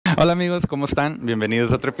Hola amigos, ¿cómo están?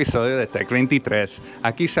 Bienvenidos a otro episodio de TECH23.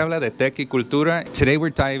 Aquí se habla de tech y cultura. Today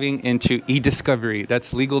we're diving into eDiscovery.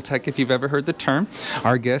 That's legal tech if you've ever heard the term.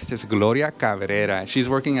 Our guest is Gloria Cabrera. She's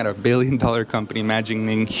working at a billion-dollar company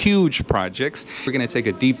managing huge projects. We're going to take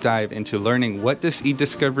a deep dive into learning what does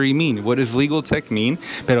eDiscovery mean? What does legal tech mean?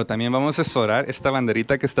 Pero también vamos a explorar esta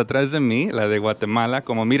banderita que está atrás de mí, la de Guatemala.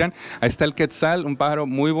 Como miran, ahí está el quetzal, un pájaro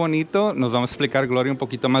muy bonito. Nos vamos a explicar, Gloria, un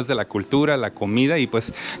poquito más de la cultura, la comida y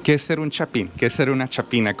pues qué es ser un chapín, qué es ser una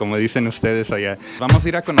chapina, como dicen ustedes allá. Vamos a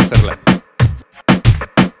ir a conocerla.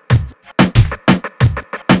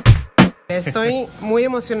 Estoy muy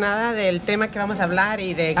emocionada del tema que vamos a hablar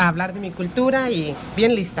y de hablar de mi cultura y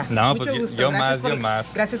bien lista. No, mucho pues gusto. yo más.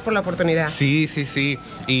 Gracias por la oportunidad. Sí.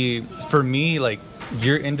 Y for me, like,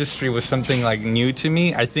 your industry was something like new to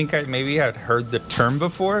me. I think I maybe had heard the term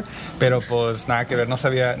before, pero pues nada que ver, no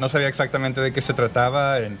sabía exactamente de qué se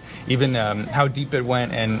trataba, and even how deep it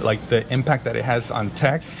went, and like the impact that it has on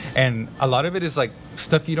tech. And a lot of it is like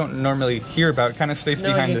stuff you don't normally hear about. It kind of stays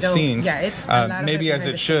behind the scenes. Yeah, it's a lot maybe as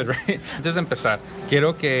it should, right? Antes de empezar,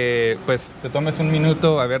 quiero que pues te tomes un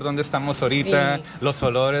minuto a ver dónde estamos ahorita, sí. Los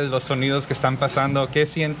olores, los sonidos que están pasando, ¿qué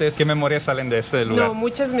sientes? ¿Qué memorias salen de este lugar? No,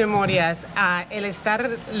 muchas memorias. El estar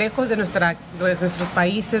lejos de nuestros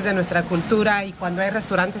países, de nuestra cultura, y cuando hay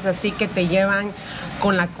restaurantes así que te llevan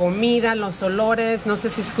con la comida, los olores, no sé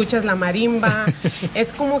si escuchas la marimba,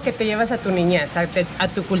 es como que te llevas a tu niñez, a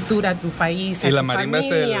tu cultura, a tu país, a tu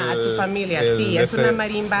familia, a tu familia. Sí, es una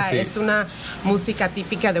marimba, sí. Es una música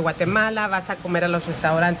típica de Guatemala, vas a comer a los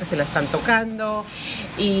restaurantes y la están tocando,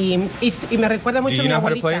 y me recuerda mucho a mi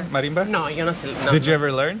abuelita. Do you know how to play marimba? No, yo no sé. No, Did you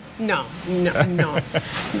ever learn? No.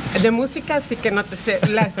 De música sí que no te sé,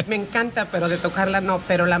 me encanta, pero de tocarla no.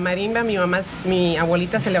 Pero la marimba, mi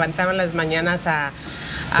abuelita se levantaba en las mañanas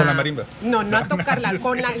 ¿Con la marimba? No a tocarla,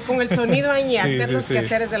 con el sonido ahí, a hacer los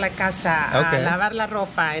quehaceres de la casa, a lavar la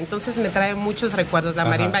ropa. Entonces me trae muchos recuerdos la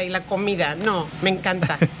marimba y la comida. No, me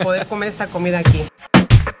encanta poder comer esta comida aquí.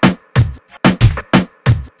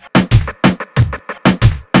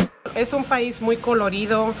 Es un país muy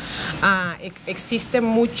colorido, existe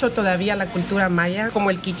mucho todavía la cultura maya, como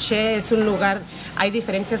el quiché es un lugar, hay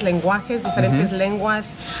diferentes lenguajes, diferentes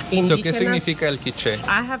lenguas indígenas. ¿Qué significa el quiché?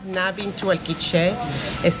 I have not been to el quiché,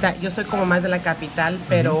 yo soy como más de la capital,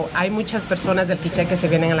 pero hay muchas personas del quiché que se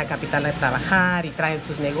vienen a la capital a trabajar y traen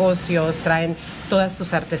sus negocios, traen todas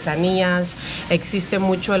tus artesanías, existe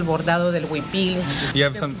mucho el bordado del huipil. Te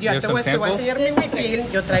voy a enseñar mi huipil,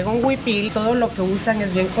 yo traigo un huipil, todo lo que usan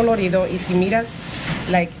es bien colorido. Y si miras,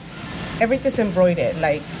 like, everything's embroidered,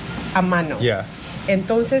 like, a mano. Yeah.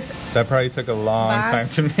 Entonces, that probably took a long time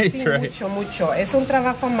to make, sí, right? Mucho. Es un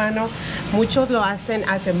trabajo a mano. Muchos lo hacen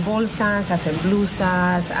bolsas, hacen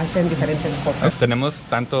blusas, hacen diferentes cosas. Tenemos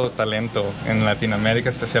tanto talento en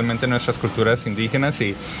Latinoamérica, especialmente en nuestras culturas indígenas,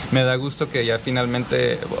 y me da gusto que ya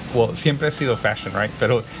finalmente, siempre ha sido fashion, right?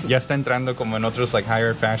 Pero ya está entrando como en otros like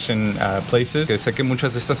higher fashion places. Que sé que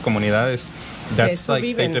muchas de estas comunidades, that's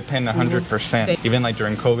like they depend 100%. Even like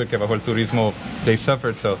during COVID, que bajo el turismo, they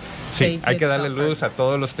suffered. So sí, hay que darle luz a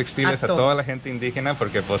todos los textiles, a toda la gente indígena,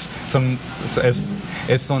 porque pues son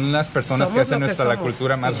las personas que hacen la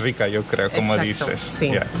cultura más rica, yo creo, como dices.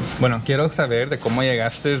 Sí. Yeah. Bueno, quiero saber de cómo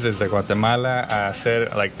llegaste desde Guatemala a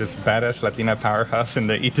ser like this badass Latina powerhouse in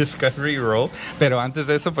the eDiscovery role. Pero antes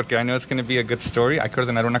de eso, porque I know it's going to be a good story, hay que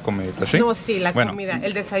ordenar una comidita, ¿sí? No, sí, la comida.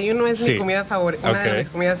 El desayuno es mi comida favorita, una de mis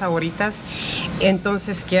comidas favoritas.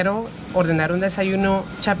 Entonces quiero ordenar un desayuno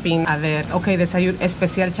chapín. A ver, desayuno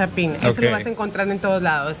especial chapín. Eso lo vas a encontrar en todos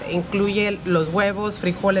lados. Incluye los huevos,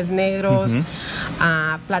 frijoles negros,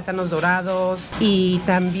 plátanos dorados, y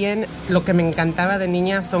también lo que me encantaba de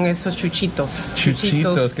niña son esos chuchitos.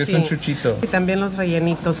 ¿Chuchitos? ¿Qué son chuchitos? Y también los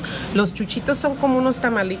rellenitos. Los chuchitos son como unos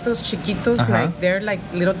tamalitos chiquitos, like they're like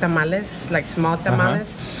little tamales, like small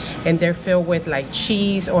tamales. And they're filled with like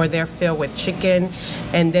cheese, or they're filled with chicken.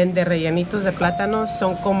 And then de rellenitos de plátanos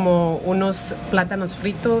son como unos plátanos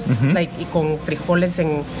fritos, like, y con frijoles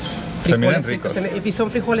frijoles fritos. Y son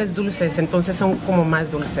frijoles dulces, entonces son como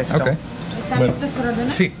más dulces. ¿Están listos por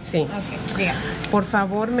ordenar? Sí. Diga. Por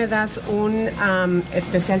favor, me das un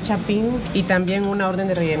especial chapín y también una orden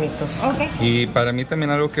de rellenitos. Y para mí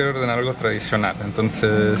también quiero ordenar algo tradicional.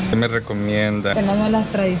 Entonces, ¿qué me recomienda? Tenemos las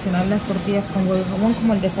tradicionales tortillas con huevo y jamón,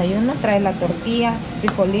 como el desayuno. Trae la tortilla,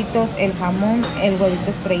 frijolitos, el jamón, el huevito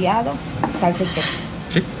estrellado, salsa y queso.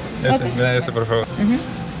 Sí, ese por favor.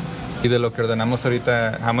 Y de lo que ordenamos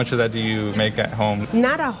ahorita, how much of that do you make at home?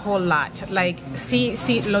 Not a whole lot. Like, sí,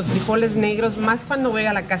 los frijoles negros, más cuando voy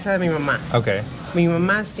a la casa de mi mamá. Okay. Mi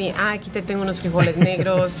mamá sí, aquí te tengo unos frijoles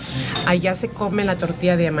negros. Allá se come la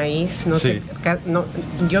tortilla de maíz. No sé, no,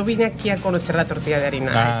 yo vine aquí a conocer la tortilla de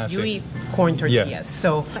harina. You eat corn tortillas. Yeah.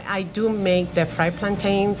 So I do make the fried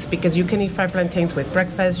plantains because you can eat fried plantains with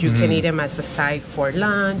breakfast. You can eat them as a side for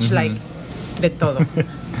lunch, like de todo.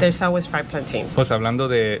 There's always fried plantains. Pues hablando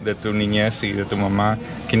de tu niñez y de tu mamá,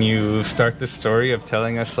 can you start the story of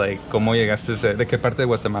telling us like cómo llegaste, de qué parte de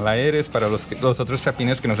Guatemala eres para los otros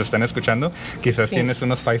chapines que nos están escuchando? Quizás tienes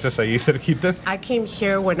unos paisas ahí cerquitas. I came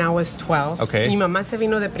here when I was 12. Okay. Mi mamá se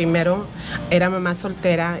vino de primero, era mamá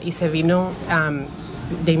soltera y se vino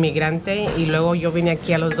de inmigrante y luego yo vine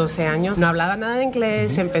aquí a los 12 años. No hablaba nada de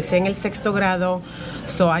inglés, empecé en el 6º grado,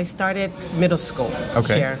 so I started middle school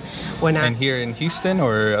here. And here in Houston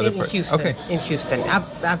or other parts? Houston. Okay. In Houston.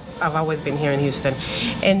 I've always been here in Houston.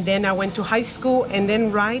 And then I went to high school, and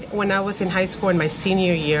then right when I was in high school in my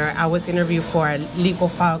senior year, I was interviewed for a legal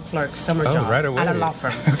file clerk summer job right away. At a law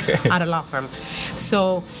firm. At a law firm.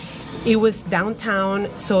 So it was downtown,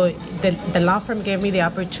 so the law firm gave me the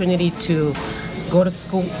opportunity to go to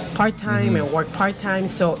school part-time and work part-time.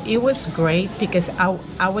 So it was great because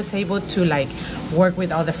I was able to like work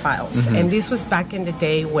with all the files. And this was back in the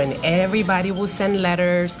day when everybody would send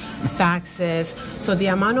letters, faxes. So the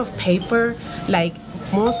amount of paper, like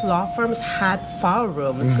most law firms had file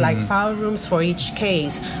rooms, like file rooms for each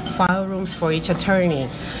case, file rooms for each attorney.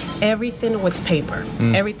 Everything was paper.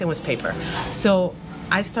 Everything was paper. So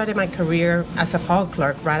I started my career as a file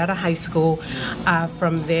clerk right out of high school.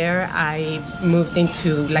 From there, I moved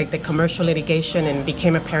into like the commercial litigation and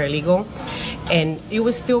became a paralegal. And it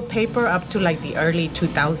was still paper up to like the early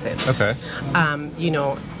 2000s. Okay. You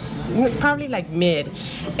know, probably like mid.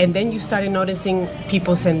 And then you started noticing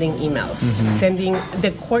people sending emails, sending,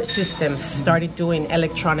 the court systems started doing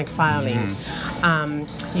electronic filing.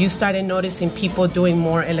 You started noticing people doing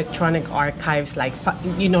more electronic archives, like,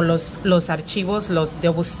 you know, los archivos, they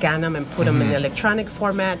will scan them and put them in electronic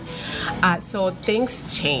format. So things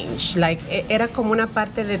change. Like, era como una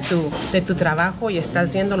parte de tu trabajo y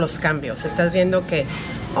estás viendo los cambios. Estás viendo que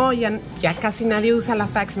ya casi nadie usa la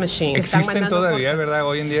fax machine. Existen todavía, ¿verdad?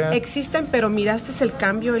 Hoy en día. Existen, pero miraste el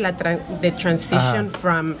cambio y the transition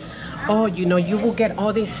from, you know, you will get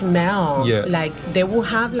all this mail. Yeah. Like, they will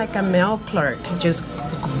have like a mail clerk just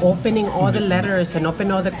opening all the letters and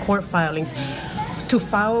open all the court filings. To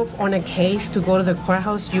file on a case, to go to the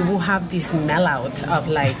courthouse, you will have these mail-outs of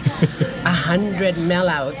like 100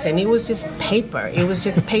 mail-outs, and it was just paper. It was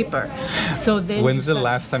just paper. So then. When's the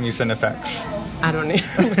last time you sent a fax? I don't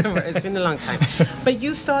even remember. It's been a long time. But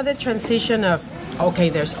you saw the transition of, okay,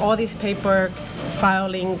 there's all this paper,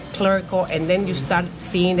 filing, clerical, and then you start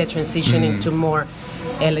seeing the transition into more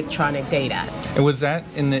electronic data. And was that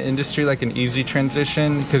in the industry like an easy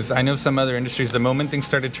transition? Because I know some other industries, the moment things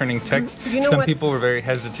started turning text, some people were very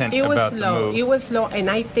hesitant about the move. It was slow, and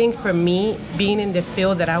I think for me, being in the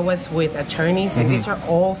field that I was with attorneys, and these are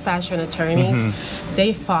old-fashioned attorneys,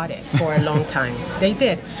 they fought it for a long time. They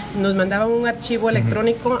did. Nos mandaban un archivo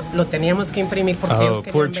electrónico, lo teníamos que imprimir porque ellos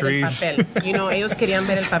querían ver el papel. You know, ellos querían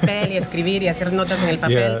ver el papel y escribir y hacer notas en el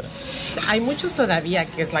papel. Hay muchos todavía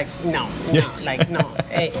que es like, no.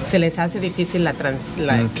 Se les hace difícil la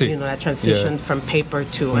transition from paper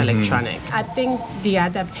to electronic. I think the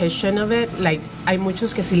adaptation of it, like, hay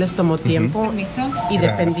muchos que sí les tomó tiempo y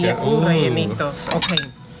dependía. Rellenitos.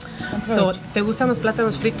 Okay. So, ¿te gustan los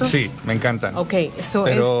plátanos fritos? Sí, me encantan. Okay, so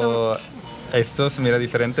pero esto se mira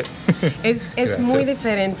diferente. Es muy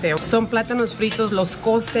diferente. Son plátanos fritos, los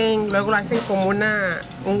cocen, luego lo hacen como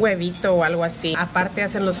un huevito o algo así. Aparte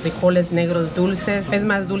hacen los frijoles negros dulces. Es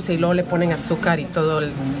más dulce y luego le ponen azúcar y todo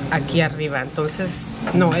aquí arriba. Entonces,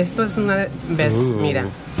 no, esto es una vez, mira.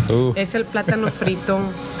 Es el plátano frito.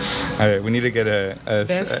 All right, we need to get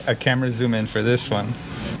a camera zoom in for this one.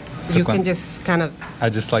 You can just kind of. I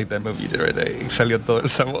just like that movie right there. Salió todo el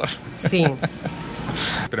sabor. Sí.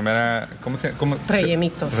 Primera, ¿cómo se llama?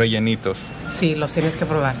 Rellenitos. Rellenitos. Sí, los tienes que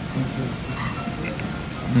probar.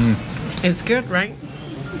 It's good, right?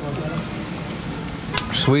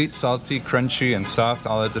 Sweet, salty, crunchy, and soft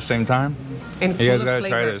all at the same time. And you guys gotta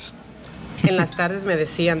try this. En las tardes me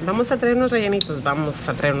decían, vamos a traer unos rellenitos.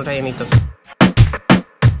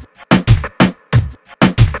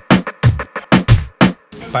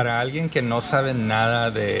 Para alguien que no sabe nada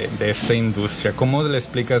de esta industria, ¿cómo le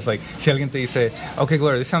explicas, like, si alguien te dice, okay,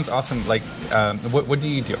 Gloria, this sounds awesome, like, what do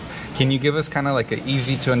you do? Can you give us kind of like an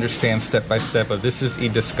easy to understand step-by-step of this is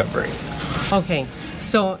eDiscovery? Okay,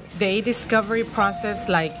 so the eDiscovery process,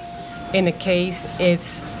 like, in a case,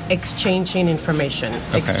 it's exchanging information.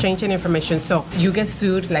 Okay. Exchanging information. So you get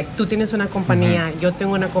sued, like tú tienes una compañía, yo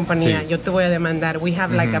tengo una compañía, yo te voy a demandar. We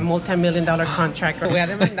have like a multi-million-dollar contract. Voy a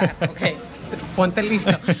demandar. Okay. Ponte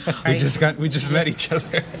listo. Right? We just met each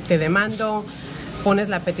other. Te demando. Pones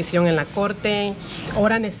la petición en la corte.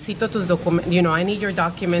 Ahora necesito tus documentos. You know, I need your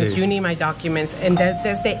documents. You need my documents. And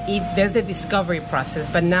there's the discovery process.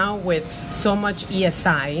 But now with so much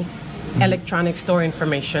ESI, electronic store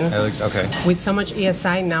information. Okay. With so much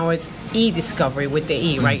ESI, now it's eDiscovery with the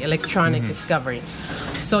E, right? Electronic discovery.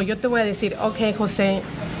 So yo te voy a decir, okay, Jose,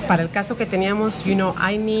 para el caso que teníamos, you know,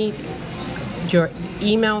 I need your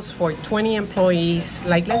emails for 20 employees.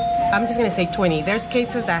 Like, I'm just going to say 20. There's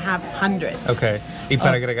cases that have hundreds. Okay. Y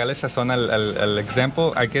para agregarle sazón al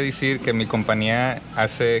ejemplo, hay que decir que mi compañía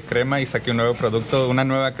hace crema y saqué un nuevo producto, una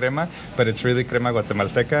nueva crema, but it's really crema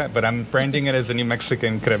guatemalteca, but I'm branding it as a New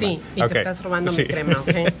Mexican crema. Sí, y te estás robando mi crema,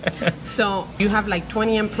 okay? So, you have like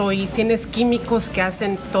 20 employees, tienes químicos que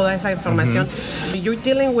hacen toda esa información. You're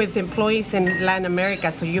dealing with employees in Latin America,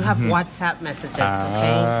 so you have WhatsApp messages,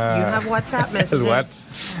 okay? You have WhatsApp messages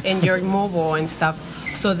in your mobile and stuff.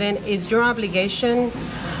 So then it's your obligation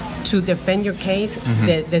to defend your case,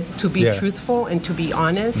 to be truthful and to be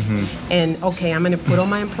honest. And okay, I'm going to put all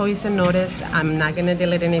my employees in notice. I'm not going to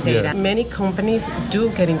delete any data. Many companies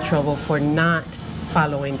do get in trouble for not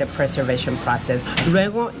following the preservation process.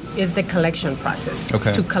 Luego is the collection process.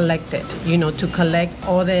 To collect it, you know, to collect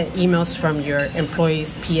all the emails from your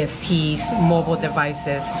employees, PSTs, mobile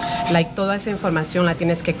devices, like toda esa información la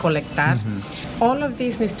tienes que colectar. All of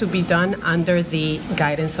this needs to be done under the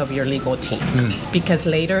guidance of your legal team, because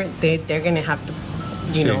later they're going to have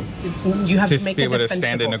to, you know, you have to make it defensible. To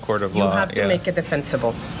stand in a court of law. You have to make it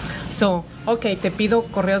defensible. So, okay, te pido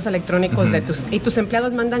correos electrónicos de tus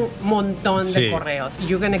empleados mandan montón de correos.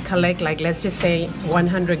 You're going to collect, like, let's just say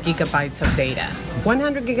 100 gigabytes of data.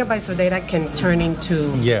 100 gigabytes of data can turn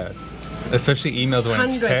into... Especially emails when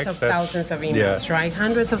hundreds it's text. Of thousands of emails, right?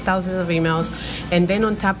 Hundreds of thousands of emails. And then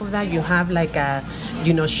on top of that, you have like a,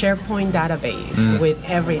 you know, SharePoint database with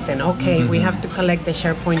everything. Okay, we have to collect the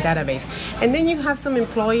SharePoint database. And then you have some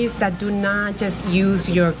employees that do not just use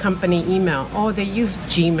your company email. Oh, they use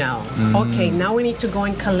Gmail. Okay, now we need to go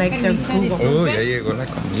and collect their Google. Oh, ya llegó la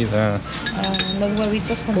comida. Los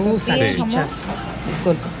huevitos con tortillas.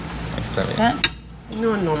 Disculpe. Está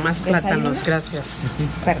bien. No, más plátanos, gracias.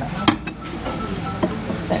 Perdón.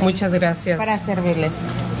 Muchas gracias. Para servirles.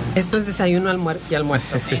 Esto es desayuno y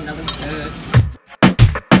almuerzo.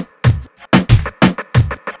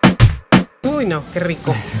 Uy, no, qué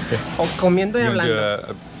rico. O comiendo y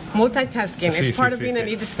hablando. Multitasking is part of being an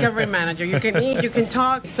eDiscovery manager. You can eat, you can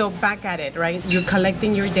talk. So back at it, right? You're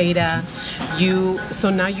collecting your data. So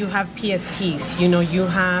now you have PSTs. You know, you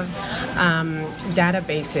have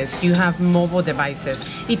databases. You have mobile devices.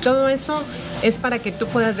 Y todo eso es para que tú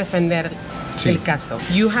puedas defender el caso.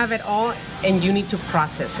 You have it all and you need to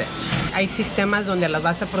process it. Hay sistemas donde las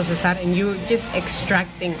vas a procesar and you're just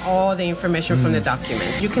extracting all the information from the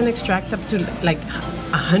documents. You can extract up to like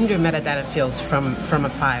 100 metadata fields from a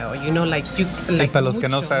file. You know, like you like. Para los que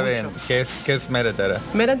no saben, ¿qué es metadata?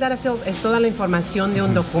 Metadata fields es toda la información de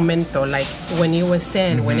un documento, like when it was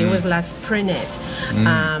sent, when it was last printed,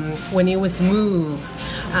 when it was moved,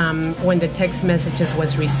 when the text messages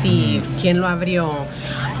was received, quién lo abrió.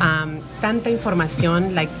 Tanta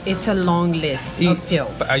información, like it's a long list of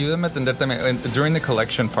fields. Ayúdame a entender también, during the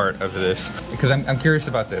collection part of this, because I'm curious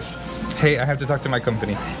about this. Hey, I have to talk to my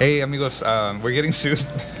company. Hey, amigos, we're getting sued.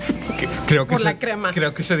 Por la crema.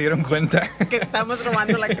 Creo que se dieron cuenta. Que estamos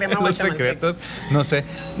robando la crema Los secretos. No sé.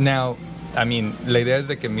 Now, I mean, la idea es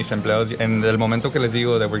de que mis empleados, en el momento que les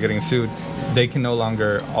digo that we're getting sued, they can no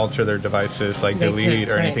longer alter their devices, like delete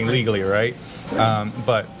or anything legally, right?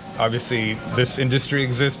 But obviously, this industry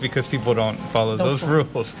exists because people don't follow those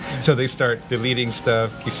rules. So they start deleting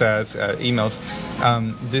stuff, quizás emails.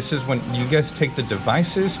 This is when you guys take the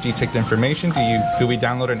devices. Do you take the information? Do we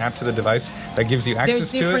download an app to the device that gives you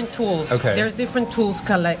access to it? There's different tools. Okay. There's different tools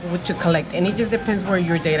to collect, and it just depends where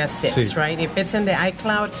your data sits, right? If it's in the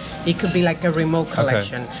iCloud, it could be like a remote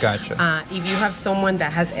collection. Okay. Gotcha. If you have someone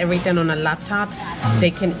that has everything on a laptop,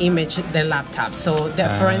 they can image their laptop. So the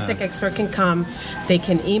forensic expert can come, they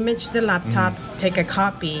can image the laptop, take a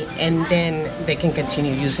copy, and then they can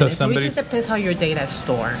continue using it. So it just depends how your data is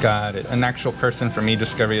stored. Got it. An actual person from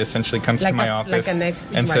eDiscovery essentially comes to my office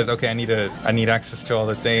and says, okay, I need access to all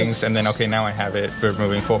the things, and then, okay, now I have it, we're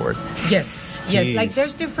moving forward. Yes. Yes, like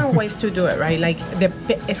there's different ways to do it, right? Like,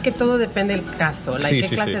 es que todo depende del caso. Like, ¿qué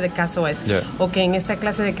clase de caso es? Yeah. Okay, en esta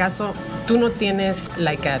clase de caso, tú no tienes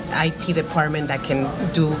like an IT department that can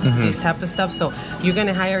do this type of stuff, so you're going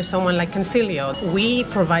to hire someone like Consilio. We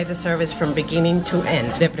provide the service from beginning to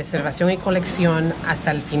end, de preservación y colección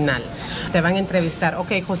hasta el final. Te van a entrevistar,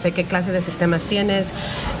 okay, José, ¿qué clase de sistemas tienes?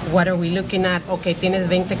 What are we looking at? Okay, tienes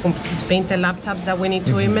 20 laptops that we need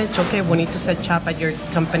to image. Okay, we need to set up at your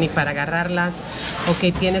company para agarrarlas.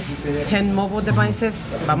 Okay, tienes 10 mobile devices.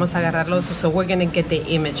 Vamos a agarrarlos. So we're going to get the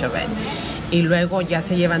image of it. Y luego ya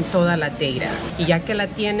se llevan toda la data. Y ya que la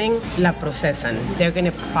tienen, la procesan. They're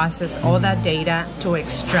going to process all that data to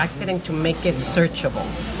extract it and to make it searchable.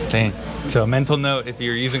 Dang. So, mental note, if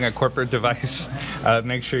you're using a corporate device,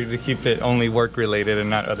 make sure to keep it only work-related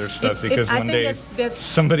and not other stuff, because one day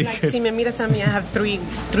somebody like, could... Si me miras a mí, I have three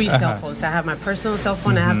cell phones. I have my personal cell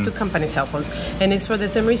phone, I have 2 company cell phones. And it's for the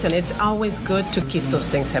same reason. It's always good to keep those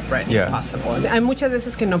things separate if possible. Hay muchas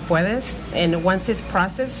veces que no puedes, and once it's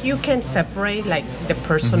processed, you can separate like the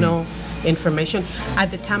personal information.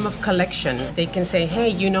 At the time of collection, they can say, hey,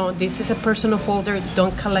 you know, this is a personal folder,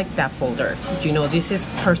 don't collect that folder. You know, this is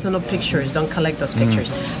personal pictures, don't collect those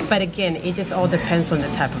pictures. But again, it just all depends on the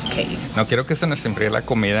type of case. No quiero que se nos enfríe la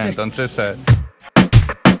comida, entonces...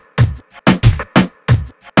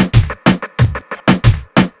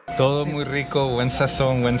 Todo muy rico, buen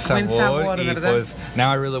sazón, buen sabor, y ¿verdad? pues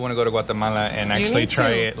now I really want to go to Guatemala and actually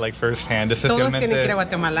try it like firsthand. Todos tienen que ir a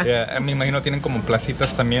Guatemala. Yeah, me imagino tienen como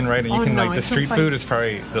placitas también, right? And you can like the street food is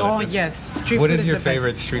probably delicious. Oh yes, street what food is is your the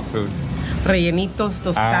favorite best. street food? Rellenitos,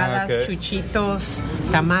 tostadas, okay. chuchitos,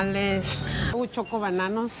 tamales, choco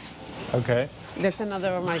bananos. Okay. That's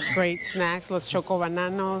another of my great snacks, los choco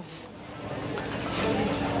bananos,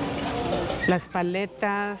 las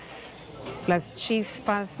paletas, las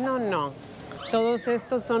chispas. No. Todos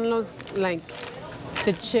estos son los, like,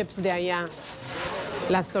 the chips de allá.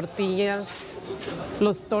 Las tortillas,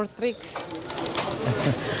 los tortrix.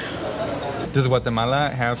 Does Guatemala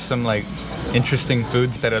have some like interesting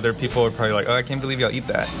foods that other people are probably like, oh, I can't believe y'all eat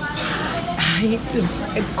that? Ay,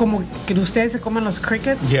 como que ustedes se comen los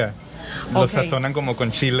crickets. Yeah. Los sazonan como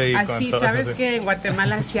con chile y así, con todo. ¿sabes que en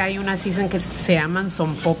Guatemala sí hay una season que se llaman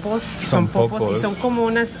sonpopos? Sonpopos. Y son como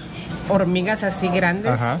unas hormigas así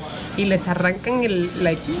grandes. Y les arrancan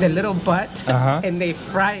the little butt and they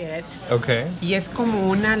fry it. Okay. Y es como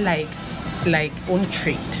una like un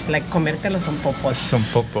treat, like comerte los sonpopos.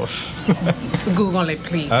 Sonpopos. Google it,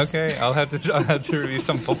 please. Okay, I'll have to review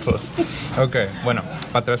some popos. Okay, bueno,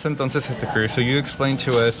 atrás entonces a tu career. So you explained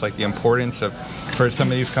to us like the importance of, for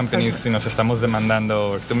some of these companies, si nos estamos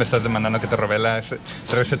demandando, or tú me estás demandando que te robé la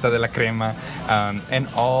receta de la crema, and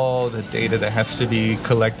all the data that has to be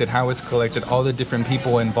collected, how it's collected, all the different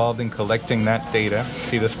people involved in collecting that data.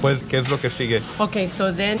 Y después, ¿qué es lo que sigue? Okay,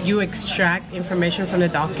 so then you extract information from the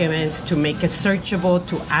documents to make it searchable,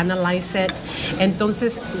 to analyze it.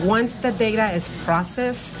 Entonces, once the data is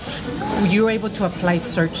processed, you're able to apply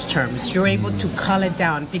search terms. You're able to call it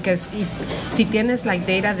down, because si tienes like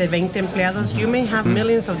data de 20 empleados, you may have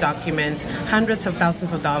millions of documents, hundreds of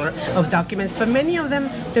thousands of documents, but many of them,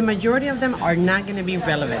 the majority of them are not going to be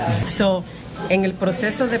relevant. So en el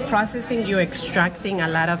proceso de processing, you're extracting a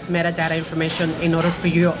lot of metadata information in order for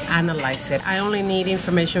you to analyze it. I only need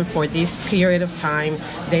information for this period of time,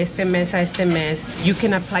 de este mes a este mes. You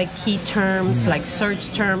can apply key terms, like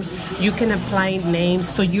search terms. You can apply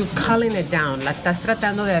names. So you're culling it down. La estás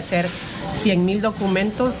tratando de hacer 100,000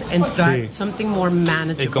 documentos and try something more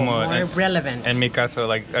manageable, more relevant. En mi caso,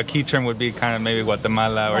 like a key term would be kind of maybe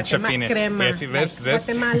Guatemala or Chapine. Crema,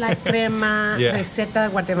 Guatemala, crema, receta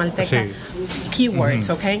guatemalteca. Keywords,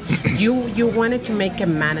 okay? You wanted to make it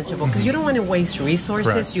manageable, because you don't want to waste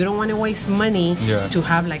resources, you don't want to waste money to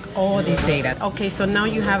have like all this data. Okay, so now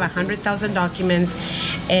you have 100,000 documents,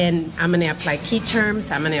 and I'm going to apply key terms,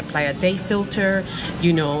 I'm going to apply a date filter,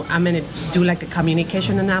 you know, I'm going to do like a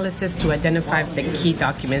communication analysis to identify the key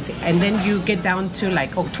documents, and then you get down to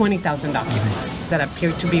like 20,000 documents that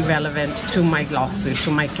appear to be relevant to my lawsuit,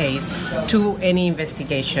 to my case, to any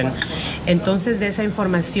investigation. Entonces, de esa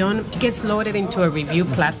información gets loaded into a review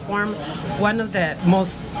platform. One of the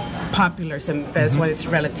most popular and best one is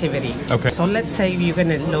Relativity. Okay. So let's say you're going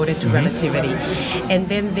to load it to Relativity, and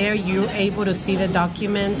then there you're able to see the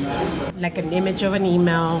documents, like an image of an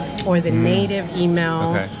email or the native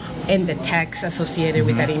email. Okay. And the text associated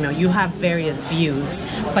with that email. You have various views,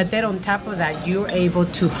 but then on top of that, you're able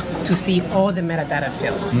to see all the metadata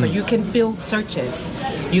fields. So you can build searches,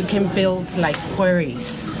 you can build like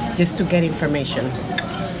queries just to get information.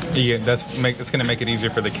 Yeah, it's going to make it easier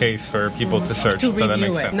for the case for people to search. To so that review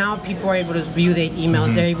makes it. sense. Now people are able to view the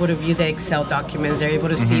emails, they're able to view the Excel documents, they're able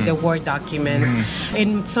to see the Word documents.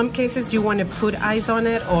 In some cases you want to put eyes on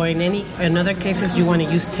it, or in other cases you want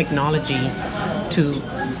to use technology to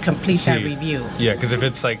complete that review. Yeah, because if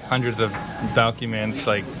it's like hundreds of documents,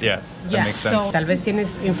 like, that makes sense. So, tal vez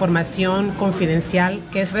tienes información confidencial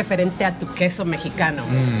que es referente a tu queso mexicano,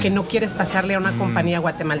 que no quieres pasarle a una compañía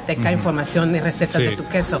guatemalteca información y recetas de tu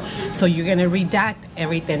queso. So you're going to redact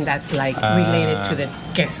everything that's like related to the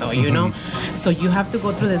queso, you know? So you have to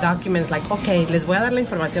go through the documents like, okay, les voy a dar la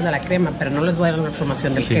información de la crema, pero no les voy a dar la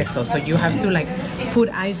información del queso. So you have to like put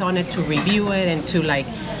eyes on it to review it and to like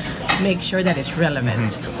make sure that it's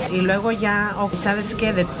relevant. Y luego ya, ¿sabes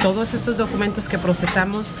qué? De todos estos documentos que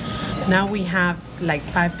procesamos, now we have like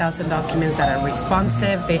 5,000 documents that are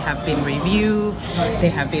responsive, they have been reviewed, they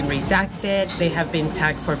have been redacted, they have been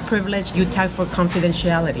tagged for privilege, you tag for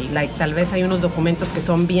confidentiality. Like tal vez hay unos documentos que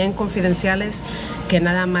son bien confidenciales que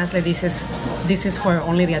nada más le dices, this is for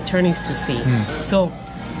only the attorneys to see. So,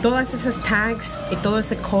 todas esas tags y todo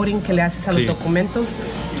ese coding que le haces a los documentos,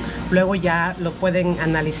 luego ya lo pueden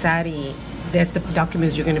analizar y there's the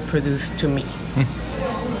documents you're going to produce to me.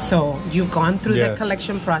 So you've gone through the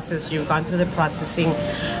collection process, you've gone through the processing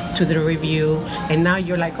to the review, and now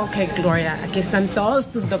you're like, okay, Gloria, aquí están todos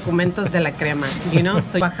tus documentos de la crema, you know?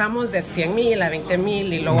 So bajamos de 100,000 a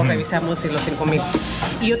 20,000 y luego revisamos y los 5,000.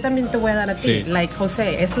 Y yo también te voy a dar a ti, like,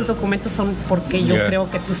 José, estos documentos son porque yo creo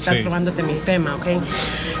que tú estás robándote mi crema, ¿ok?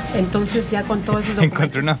 Entonces ya con todos esos documentos...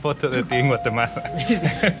 Encontré una foto de ti en Guatemala.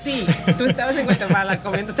 Sí, tú estabas en Guatemala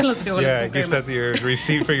comiéndote los frijoles con crema. Yeah, your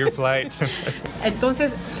receipt for your flight.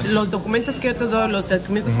 Entonces, los documentos que yo te doy, los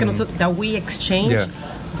documentos que nosotros, that we exchange,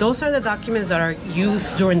 those are the documents that are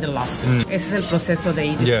used during the lawsuit. Ese es el proceso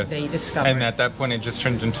de eDiscovery. And at that point, it just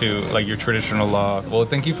turned into like your traditional law. Well,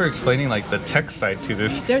 thank you for explaining like the tech side to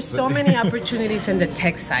this. There's so many opportunities in the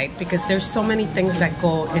tech side because there's so many things that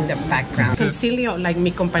go in the background. Consilio, like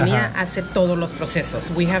mi compañía, hace todos los procesos.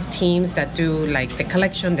 We have teams that do like the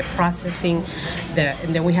collection, the processing,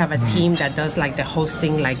 and then we have a team that does like the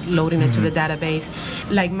hosting, like loading it to the database.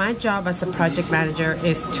 Like my job as a project manager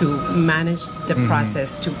is to manage the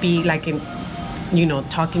process, to be like in, you know,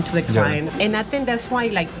 talking to the client. And I think that's why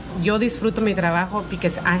like yo disfruto mi trabajo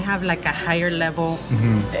because I have like a higher level,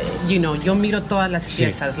 you know, yo miro todas las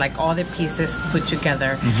piezas, like all the pieces put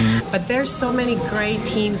together. But there's so many great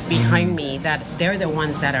teams behind me that they're the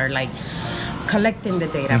ones that are like collecting the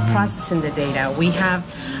data, processing the data. We have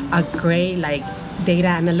a great like data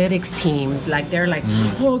analytics team, like they're like,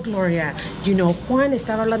 oh Gloria, you know, Juan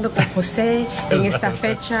estaba hablando con José en esta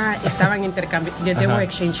fecha, estaban intercambiando, they were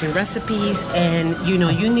exchanging recipes, and you know,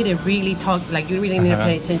 you need to really talk, like you really need to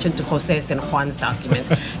pay attention to José's and Juan's documents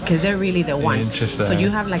because they're really the ones. So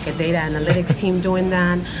you have like a data analytics team doing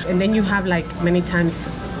that, and then you have like many times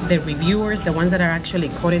the reviewers, the ones that are actually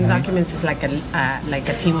coding documents, is like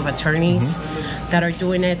a team of attorneys that are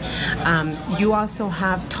doing it. You also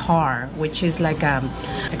have TAR, which is like a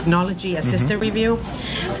technology assisted review.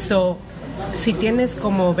 So, si tienes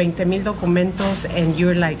como 20,000 documentos and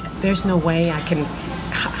you're like, there's no way I can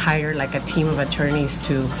hire like a team of attorneys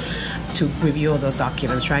to review all those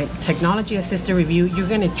documents, right? Technology assisted review, you're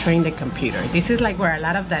going to train the computer. This is like where a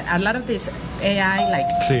lot of this AI, like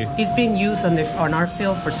it's been used on our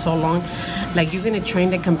field for so long. Like you're going to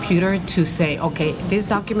train the computer to say, okay, this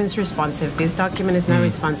document is responsive, this document is not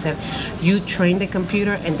responsive. You train the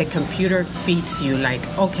computer and the computer feeds you like,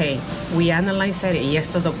 okay, we analyze it y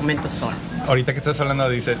estos documentos son. Ahorita que estás hablando,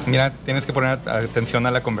 dice, mira, tienes que poner atención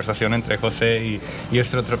a la conversación entre José y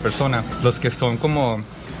esta otra persona. Los que son como,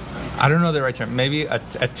 I don't know the right term, maybe a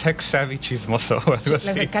tech-savvy chismoso o algo así.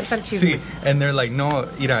 Les encanta el chisme. Sí, and they're like, no,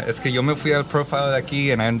 mira, es que yo me fui al profile de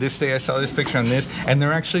aquí, and on this day I saw this picture on this, and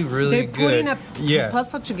they're actually really good. They're putting a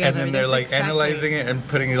puzzle together. And then they're like analyzing it and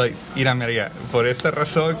putting it like, mira, Maria, por esta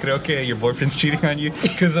razón creo que your boyfriend's cheating on you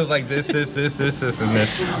because of like this, and this.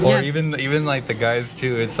 Or even like the guys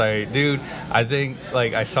too, it's like, dude, I think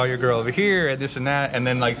like I saw your girl over here and this and that, and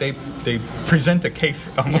then like they present a case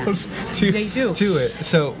almost to it.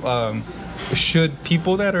 So should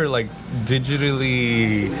people that are like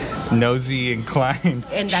digitally nosy inclined,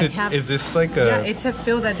 and that is this like a... Yeah, it's a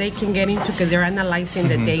field that they can get into because they're analyzing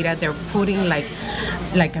the data, they're putting like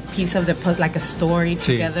a piece of the puzzle, like a story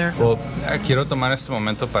together. Well, quiero tomar este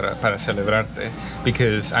momento para celebrarte,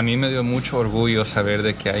 because a mí me dio mucho orgullo saber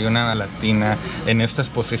de que hay una latina en estas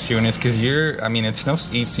posiciones, because I mean, it's no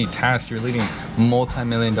easy task. You're leading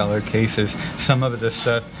multi-million-dollar cases. Some of the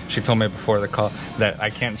stuff, she told me before the call that I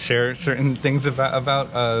can't share certain things about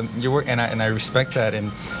your work, and I respect that,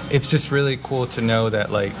 and it's just really cool to know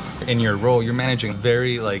that like in your role you're managing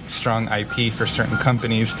very like strong IP for certain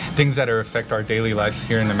companies, things that affect our daily lives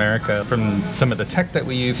here in America, from some of the tech that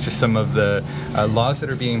we use to some of the laws that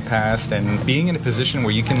are being passed, and being in a position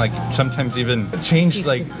where you can like sometimes even change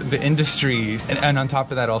like the industry, and on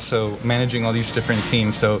top of that also managing all these different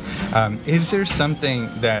teams. So is there something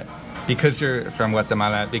that, because you're from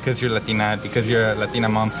Guatemala, because you're Latina, because you're a Latina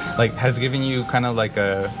mom, like has given you kind of like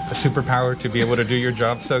a superpower to be able to do your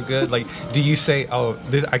job so good? Like, do you say, oh,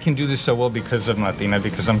 I can do this so well because I'm Latina,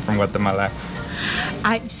 because I'm from Guatemala?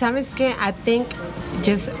 ¿Sabes qué? I think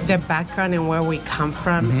just the background and where we come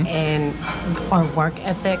from and our work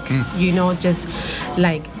ethic, you know, just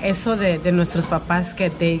like eso de nuestros papás que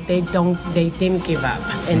they didn't give up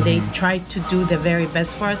and they tried to do the very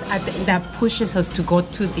best for us. I think that pushes us to go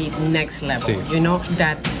to the next level, you know,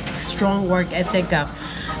 that strong work ethic of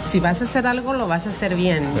si vas a hacer algo, lo vas a hacer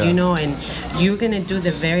bien, you know, and you're going to do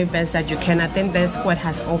the very best that you can. I think that's what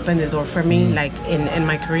has opened the door for me, like in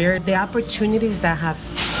my career. The opportunities that have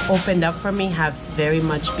opened up for me have very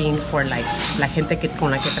much been for like la gente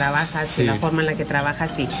con la que trabajas y la forma en la que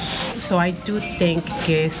trabajas. Y so I do think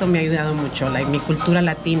que eso me ha ayudado mucho, like mi cultura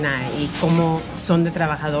latina y cómo son de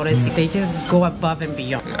trabajadores. They just go above and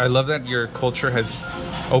beyond. I love that your culture has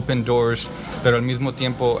opened doors, pero al mismo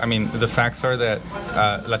tiempo, I mean, the facts are that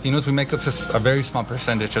Latinos, we make up a very small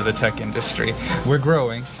percentage of the tech industry. We're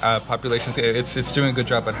growing, populations, it's doing a good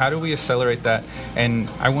job, but how do we accelerate that? And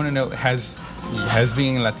I want to know, has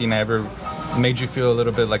being Latina ever made you feel a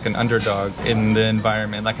little bit like an underdog in the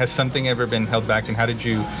environment? Like, has something ever been held back, and how did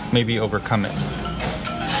you maybe overcome it?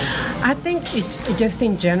 I think it just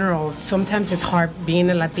in general, sometimes it's hard being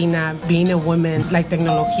a Latina, being a woman. Like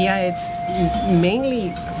tecnología, it's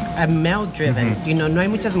mainly a male-driven. You know, no hay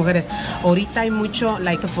muchas mujeres. Ahorita hay mucho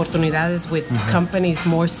like oportunidades with companies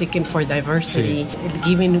more seeking for diversity,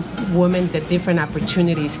 giving women the different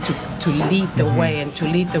opportunities to lead the way and to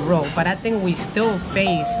lead the role. But I think we still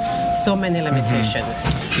face so many limitations.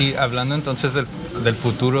 Y hablando entonces del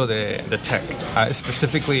futuro de tech,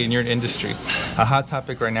 specifically in your industry, a hot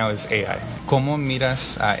topic right now is AI. ¿Cómo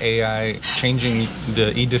miras AI changing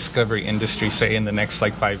the eDiscovery industry, say, in the next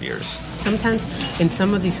like 5 years? Sometimes in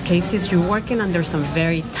some of these cases, you're working under some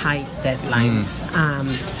very tight deadlines.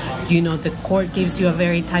 You know, the court gives you a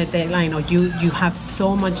very tight deadline, or you have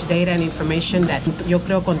so much data and information that yo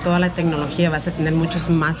creo con toda la tecnología vas a tener muchos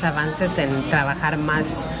más avances en trabajar más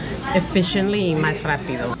efficiently y más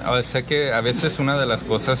rápido. Sé que a veces una de las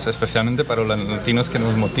cosas, especialmente para los latinos, que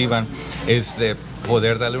nos motivan es de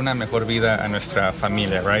poder darle una mejor vida a nuestra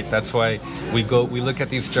familia, right? That's why we look at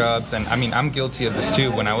these jobs, and I mean, I'm guilty of this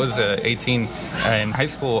too. When I was 18 in high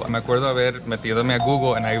school, me acuerdo haber metidome a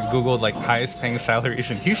Google, and I Googled like highest paying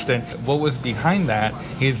salaries in Houston. What was behind that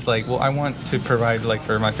is like, well, I want to provide like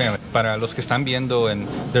for my family. Para los que están viendo and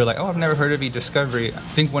they're like, oh, I've never heard of eDiscovery, I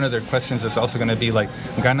think one of their questions is also going to be like,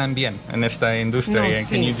 ganan bien en esta industria, and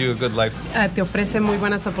can you do a good life? Te ofrece muy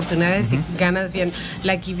buenas oportunidades y ganas bien.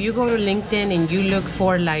 Like if you go to LinkedIn and you look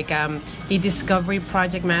for like eDiscovery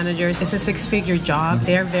project managers, it's a 6-figure job.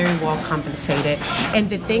 They're very well compensated. And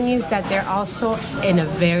the thing is that they're also in a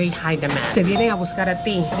very high demand. Te vienen a buscar a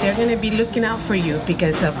ti. They're going to be looking out for you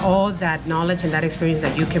because of all that knowledge and that experience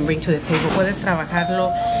that you can bring to the table. Puedes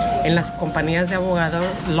trabajarlo en las compañías de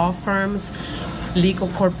abogados, law firms, legal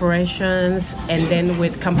corporations, and then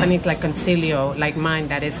with companies like Consilio, like mine,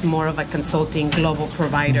 that is more of a consulting global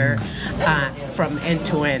provider from end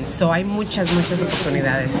to end. So hay muchas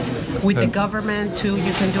oportunidades. With the government too,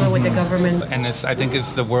 you can do it with the government. And I think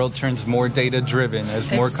as the world turns more data-driven,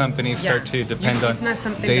 as more companies start to depend on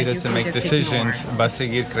data to make decisions, va a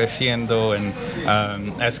seguir creciendo, and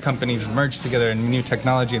as companies merge together in new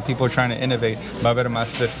technology and people are trying to innovate, va a haber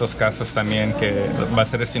más de estos casos también, que va a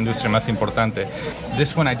ser esta industria más importante.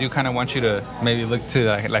 This one I do kind of want you to maybe look to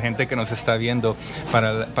la gente que nos está viendo,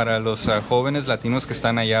 para los jóvenes latinos que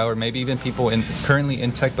están allá, or maybe even people currently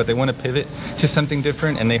in tech, but they want to pivot to something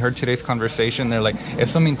different, and they heard today's conversation, they're like,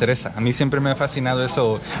 eso me interesa, a mí siempre me ha fascinado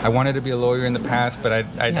eso, I wanted to be a lawyer in the past, but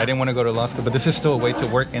I didn't want to go to law school, but this is still a way to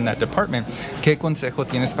work in that department. ¿Qué consejo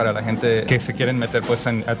tienes para la gente que se quieren meter pues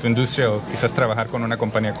a tu industria, o quizás trabajar con una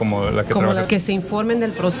compañía como la que trabajas? Que se informen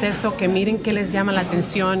del proceso, que miren qué les llama la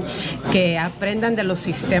atención, que aprendan de los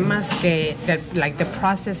sistemas, que like the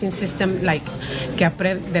processing system, like que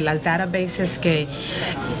de las databases, que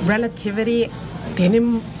Relativity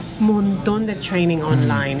tienen montón de training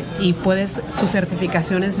online y sus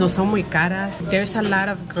certificaciones no son muy caras. There's a lot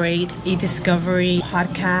of great eDiscovery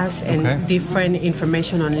podcasts and different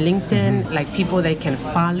information on LinkedIn, like people they can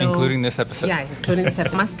follow. Including this episode. Yeah, including this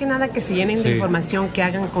episode. Más que nada que se llenen de información, que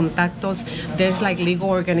hagan contactos. There's like legal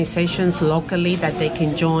organizations locally that they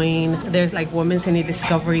can join. There's like Women's in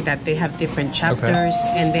eDiscovery that they have different chapters,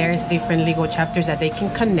 and there's different legal chapters that they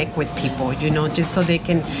can connect with people, you know, just so they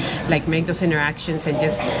can like make those interactions and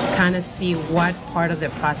just kind of see what part of the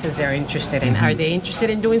process they're interested in. Are they interested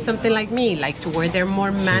in doing something like me, like to where they're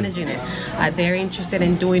more managing it? Are they interested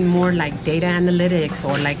in doing more like data analytics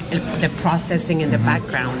or like the processing in the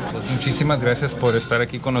background? Pues muchísimas gracias por estar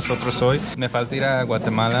aquí con nosotros hoy. Me falta ir a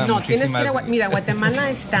Guatemala. No, tienes que ir a mira, Guatemala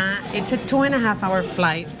está, it's a 2.5-hour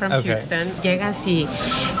flight from Houston. Llegas y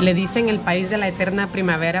le dicen el país de la eterna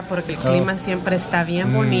primavera porque el clima siempre está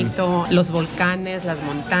bien bonito, los volcanes, las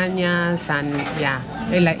montañas,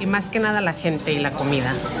 y más que nada la gente y la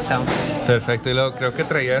comida. So. Perfecto, y luego creo que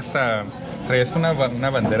traías una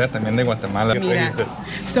bandera también de Guatemala. Mira,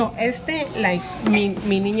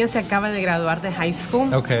 mi niña se acaba de graduar de high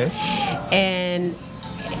school. Okay. And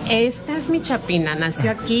esta es mi chapina, nació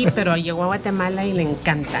aquí, pero llegó a Guatemala y le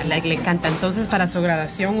encanta, le encanta. Entonces para su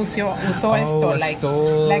graduación usó esto, like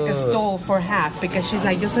a stole for half, because she's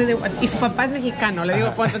like, yo soy de, y su papá es mexicano, le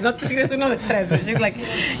digo, pues no te tienes uno de tres. So she's like,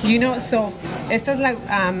 you know, so esta es la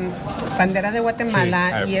bandera de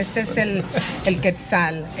Guatemala, y este es el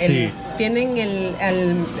quetzal. Tienen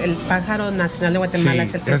el pájaro nacional de Guatemala,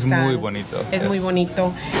 es el quetzal. Es muy bonito. Es muy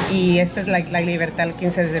bonito, y esta es la libertad el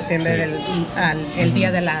 15 de septiembre, el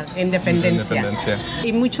día de la independencia.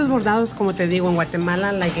 Y muchos bordados, como te digo, en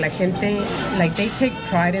Guatemala, like la gente, like they take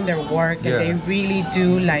pride in their work, and they really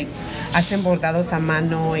do, like hacen bordados a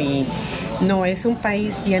mano, y no, es un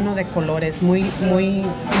país lleno de colores, muy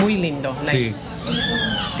lindo. Like,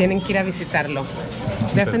 tienen que ir a visitarlo.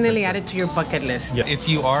 Definitely add it to your bucket list. If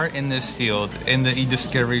you are in this field, in the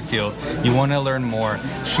eDiscovery field, you want to learn more,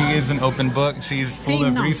 she is an open book. She's full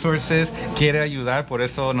of resources. Quiere ayudar, por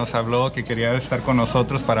eso nos habló que quería estar con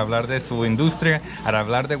nosotros para hablar de su industria, para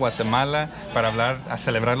hablar de Guatemala, para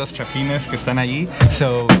celebrar los chapines que están allí.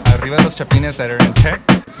 So, arriba los chapines that are in tech.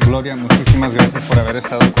 Gloria, muchísimas gracias por haber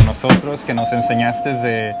estado con nosotros, que nos enseñaste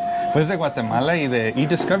de Guatemala y de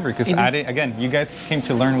eDiscovery, because again, you guys came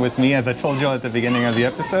to learn with me, as I told you at the beginning of the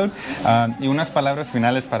episode. Y unas palabras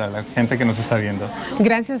finales para la gente que nos está viendo.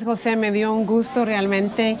 Gracias, José, me dio un gusto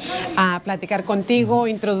realmente platicar contigo,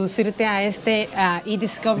 introducirte a este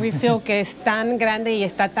eDiscovery field que es tan grande y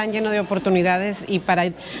está tan lleno de oportunidades, y para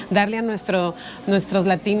darle a nuestros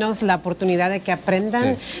latinos la oportunidad de que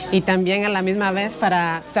aprendan, y también a la misma vez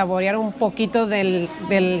para saborear un poquito del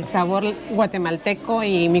sabor guatemalteco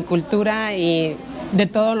y mi cultura y de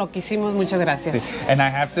todo lo que hicimos. Muchas gracias. And I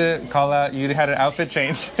have to call out, you had an outfit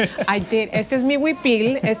change. I did. Este es mi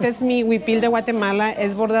huipil, de Guatemala,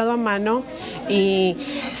 es bordado a mano, y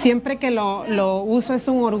siempre que lo uso es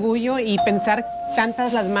un orgullo, y pensar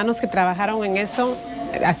tantas las manos que trabajaron en eso,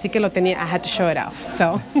 así que lo tenía, I had to show it off.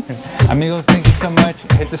 So. Amigos, thank you so much.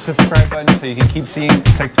 Hit the subscribe button so you can keep seeing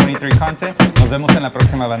TECH23 content. Nos vemos en la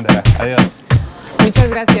próxima bandera. Adiós. Muchas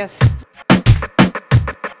gracias.